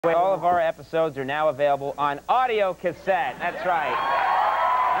All of our episodes are now available on audio cassette. That's right.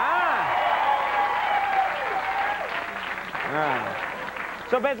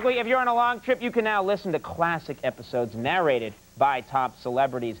 So basically, if you're on a long trip, you can now listen to classic episodes narrated by top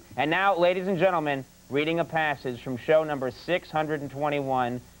celebrities. And now, ladies and gentlemen, reading a passage from show number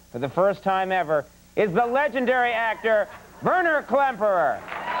 621 for the first time ever is the legendary actor Werner Klemperer.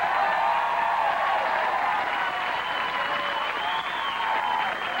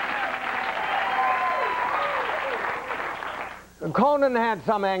 Conan had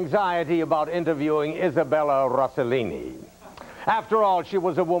some anxiety about interviewing Isabella Rossellini. After all, she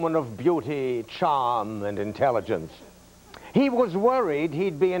was a woman of beauty, charm, and intelligence. He was worried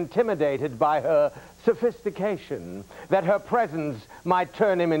he'd be intimidated by her sophistication, that her presence might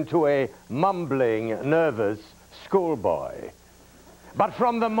turn him into a mumbling, nervous schoolboy. But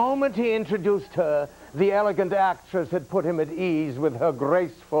from the moment he introduced her, the elegant actress had put him at ease with her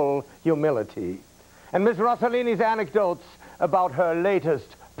graceful humility. And Miss Rossellini's anecdotes about her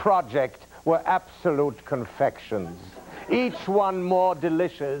latest project were absolute confections, each one more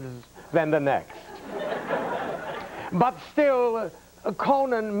delicious than the next. But still,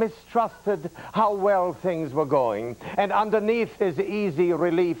 Conan mistrusted how well things were going, and underneath his easy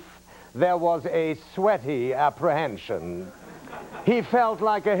relief, there was a sweaty apprehension. He felt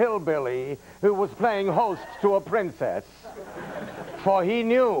like a hillbilly who was playing host to a princess, for he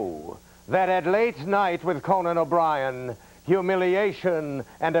knew that at late night with Conan O'Brien, humiliation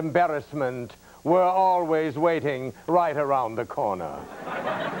and embarrassment were always waiting right around the corner.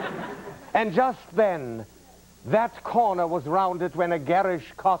 And just then, that corner was rounded when a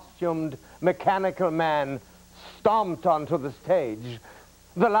garish-costumed mechanical man stomped onto the stage,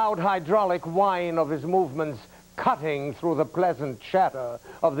 the loud hydraulic whine of his movements cutting through the pleasant chatter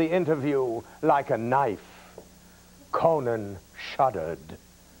of the interview like a knife. Conan shuddered.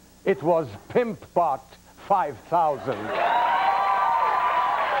 It was Pimpbot 5000.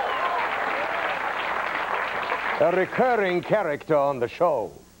 A recurring character on the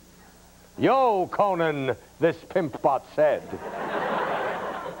show. "Yo, Conan," this Pimpbot said.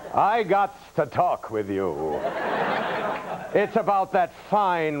 "I got to talk with you. It's about that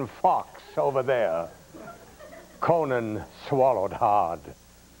fine fox over there." Conan swallowed hard.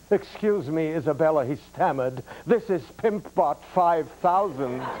 "Excuse me, Isabella," he stammered. "This is Pimpbot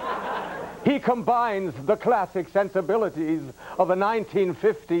 5000. He combines the classic sensibilities of a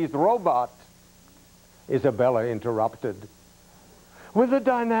 1950s robot." Isabella interrupted. "With the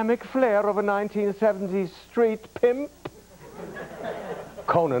dynamic flair of a 1970s street pimp?"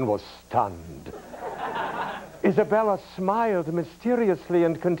 Conan was stunned. Isabella smiled mysteriously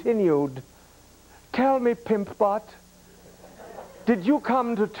and continued, "Tell me, Pimpbot, did you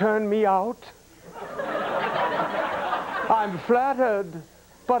come to turn me out?" "I'm flattered,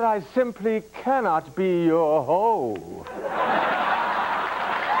 but I simply cannot be your hoe."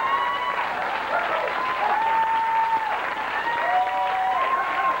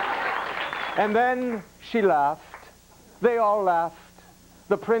 And then she laughed. They all laughed.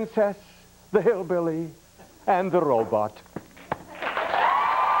 The princess, the hillbilly, and the robot.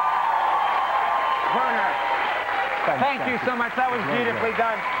 Werner, thank you so much. That was beautifully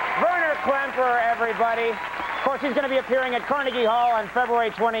done. Werner Klemperer, everybody. Of course, he's going to be appearing at Carnegie Hall on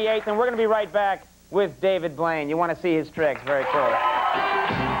February 28th, and we're going to be right back with David Blaine. You want to see his tricks. Very cool.